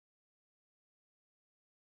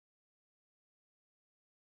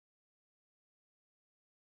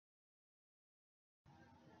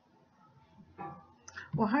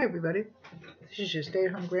Well, hi everybody. This is your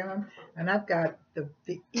stay-at-home grandma, and I've got the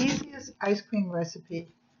easiest ice cream recipe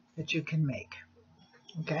that you can make.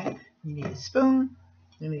 Okay, you need a spoon,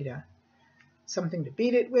 you need something to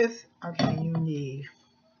beat it with. Okay, you need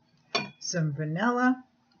some vanilla,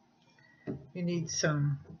 you need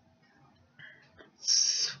some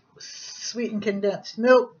sweetened condensed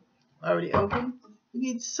milk, already open. You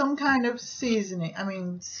need some kind of seasoning.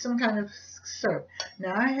 Some kind of syrup.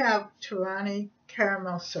 Now I have Torani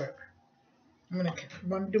caramel syrup. I'm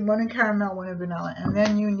going to do one in caramel, one in vanilla. And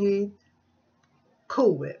then you need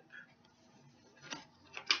Cool Whip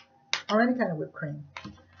or any kind of whipped cream.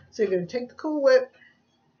 So you're going to take the Cool Whip,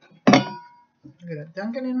 you're going to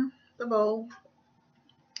dunk it in the bowl.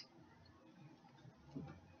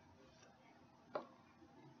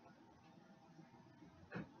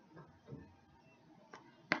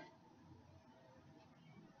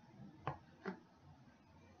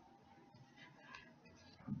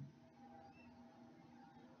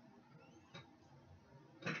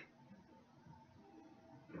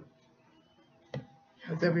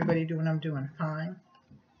 How's everybody doing? I'm doing fine.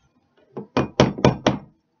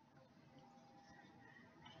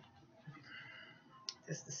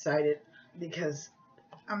 Just decided because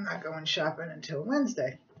I'm not going shopping until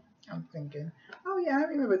Wednesday. I'm thinking, oh yeah, I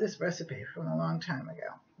remember this recipe from a long time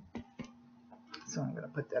ago. So I'm going to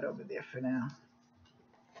put that over there for now.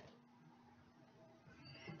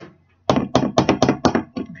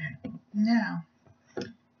 Okay, now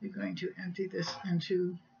you're going to empty this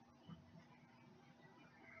into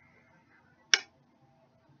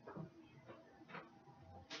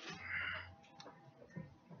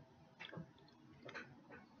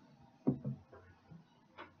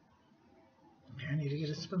I need to get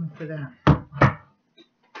a spoon for that.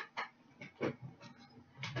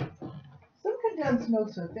 Some condensed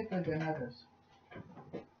milks are thicker than others.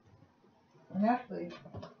 And actually,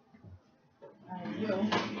 I will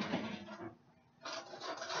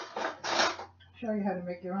show you how to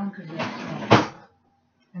make your own condensed milk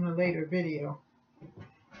in a later video.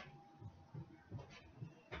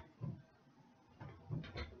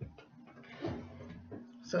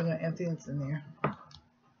 So I'm going to empty this in there.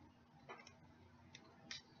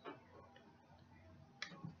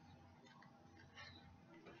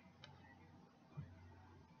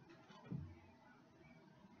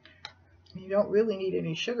 You don't really need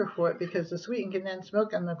any sugar for it because the sweetened condensed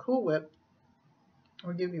milk and the Cool Whip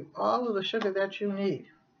will give you all of the sugar that you need.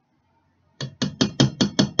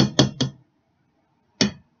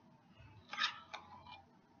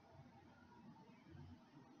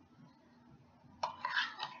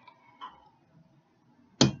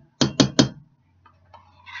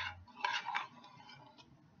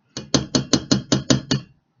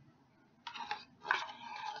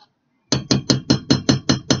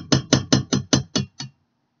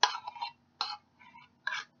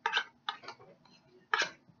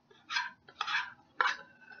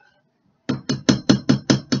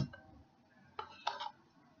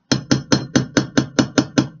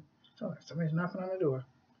 Oh, somebody's knocking on the door.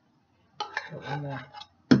 One more.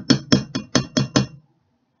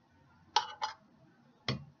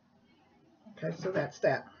 Okay, so that's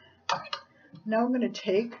that. Now I'm going to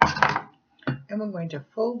take and we're going to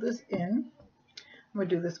fold this in. I'm going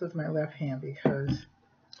to do this with my left hand because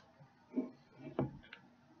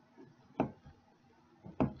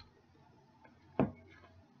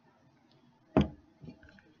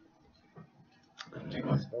take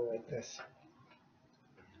this bowl like this.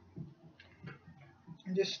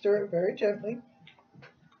 And just stir it very gently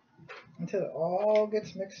until it all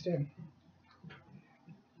gets mixed in.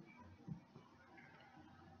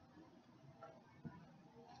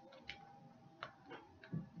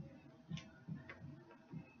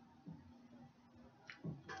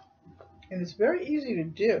 And it's very easy to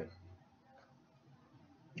do.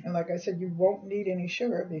 And like I said, you won't need any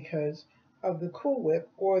sugar because of the Cool Whip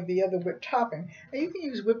or the other whipped topping. And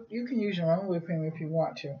you can use your own whipped cream if you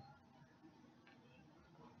want to.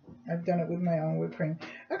 I've done it with my own whipped cream.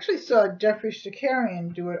 I actually saw Jeffrey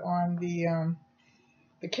Shakarian do it on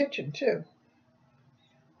the kitchen too.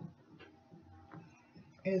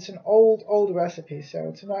 And it's an old recipe, so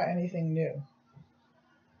it's not anything new.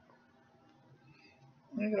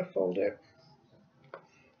 And you're going to fold it.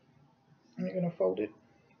 And you're going to fold it.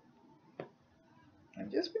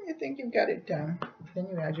 And just when you think you've got it done, then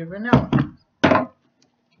you add your vanilla.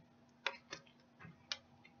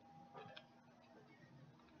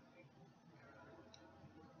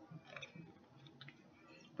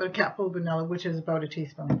 But a capful of vanilla, which is about a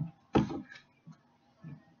teaspoon. And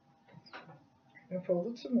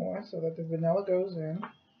fold it some more so that the vanilla goes in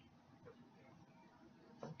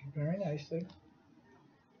very nicely.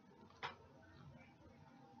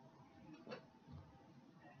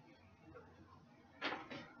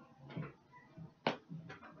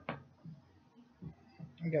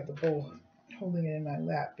 I got the bowl holding it in my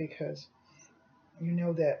lap because you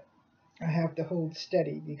know that I have to hold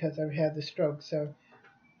steady because I've had the stroke. So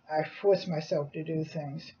I force myself to do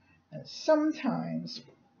things. And sometimes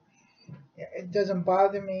it doesn't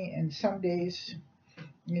bother me, and some days,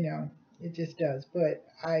 you know, it just does. But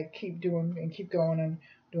I keep doing and keep going and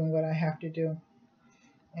doing what I have to do.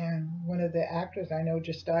 And one of the actors I know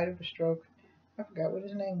just died of a stroke. I forgot what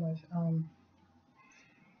his name was.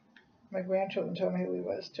 My grandchildren told me who he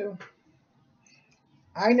was too.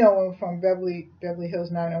 I know him from Beverly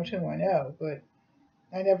Hills 90210, but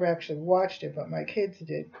I never actually watched it, but my kids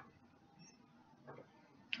did.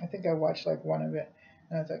 I think I watched like one of it,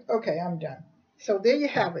 and I was like, okay, I'm done. So there you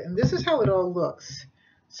have it, and this is how it all looks.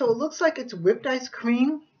 So it looks like it's whipped ice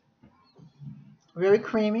cream, very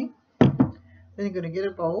creamy. Then you're going to get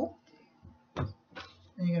a bowl, and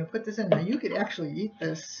you're going to put this in. Now you could actually eat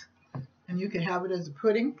this, and you could have it as a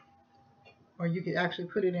pudding, or you could actually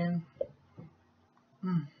put it in.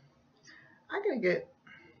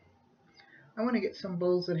 I want to get some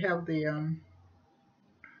bowls that have the,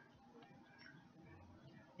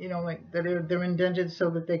 you know, like that they're indented so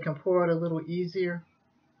that they can pour out a little easier.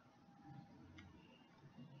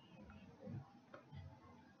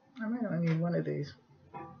 I might only need one of these.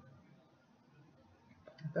 I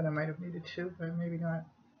thought I might have needed two, but maybe not.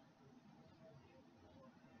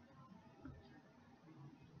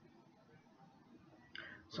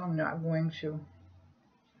 So I'm not going to.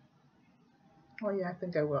 Oh yeah, I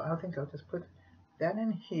think I will. I think I'll just put that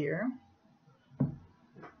in here.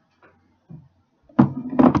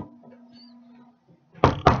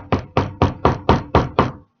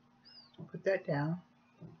 Put that down.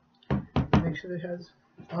 Make sure it has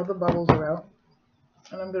all the bubbles are out.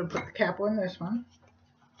 And I'm going to put the cap on this one.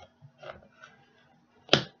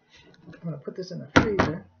 I'm going to put this in the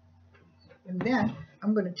freezer. And then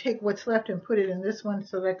I'm going to take what's left and put it in this one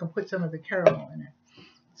so that I can put some of the caramel in it.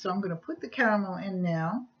 So I'm going to put the caramel in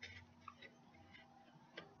now.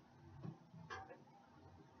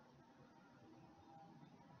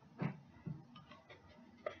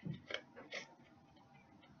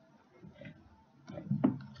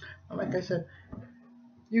 Like I said,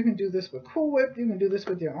 you can do this with Cool Whip. You can do this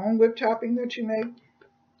with your own whip topping that you make.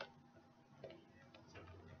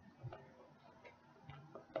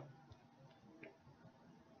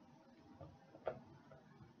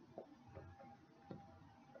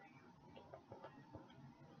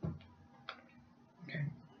 Okay,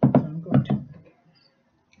 so I'm going to.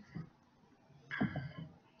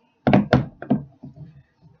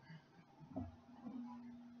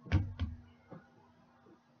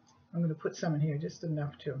 I'm going to put some in here, just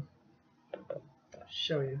enough to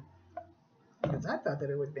show you. Because I thought that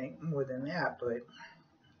it would make more than that, but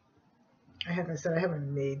I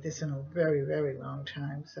haven't made this in a very, very long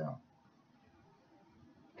time, so.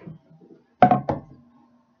 I'm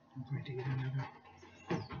going to get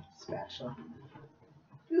another spatula.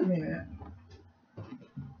 Excuse me a minute.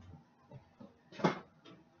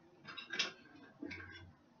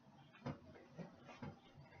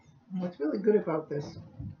 What's really good about this is,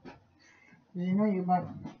 you know, you might,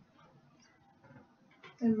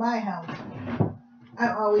 in my house, I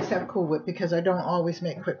always have Cool Whip because I don't always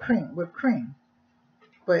make whipped cream.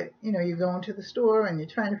 But, you know, you go into the store and you're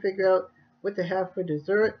trying to figure out what to have for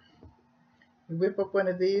dessert. You whip up one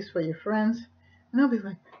of these for your friends, and they'll be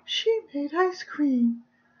like, she made ice cream.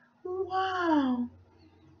 Wow.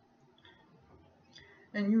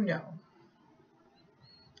 And you know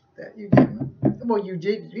that you didn't. Well, you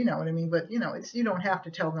did, you know what I mean, but, you know, you don't have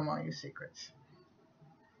to tell them all your secrets.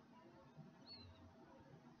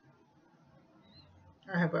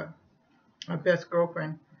 I have a best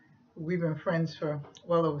girlfriend. We've been friends for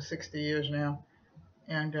well over 60 years now.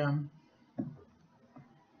 And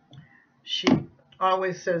she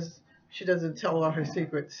always says she doesn't tell all her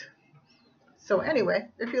secrets. So anyway,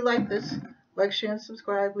 if you like this, like, share, and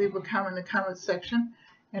subscribe. Leave a comment in the comment section.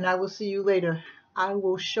 And I will see you later. I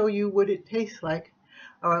will show you what it tastes like.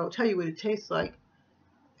 Or I will tell you what it tastes like.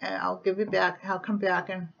 And I'll give it back. I'll come back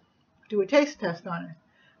and do a taste test on it.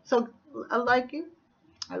 So I like you.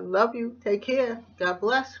 I love you. Take care. God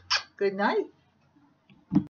bless. Good night.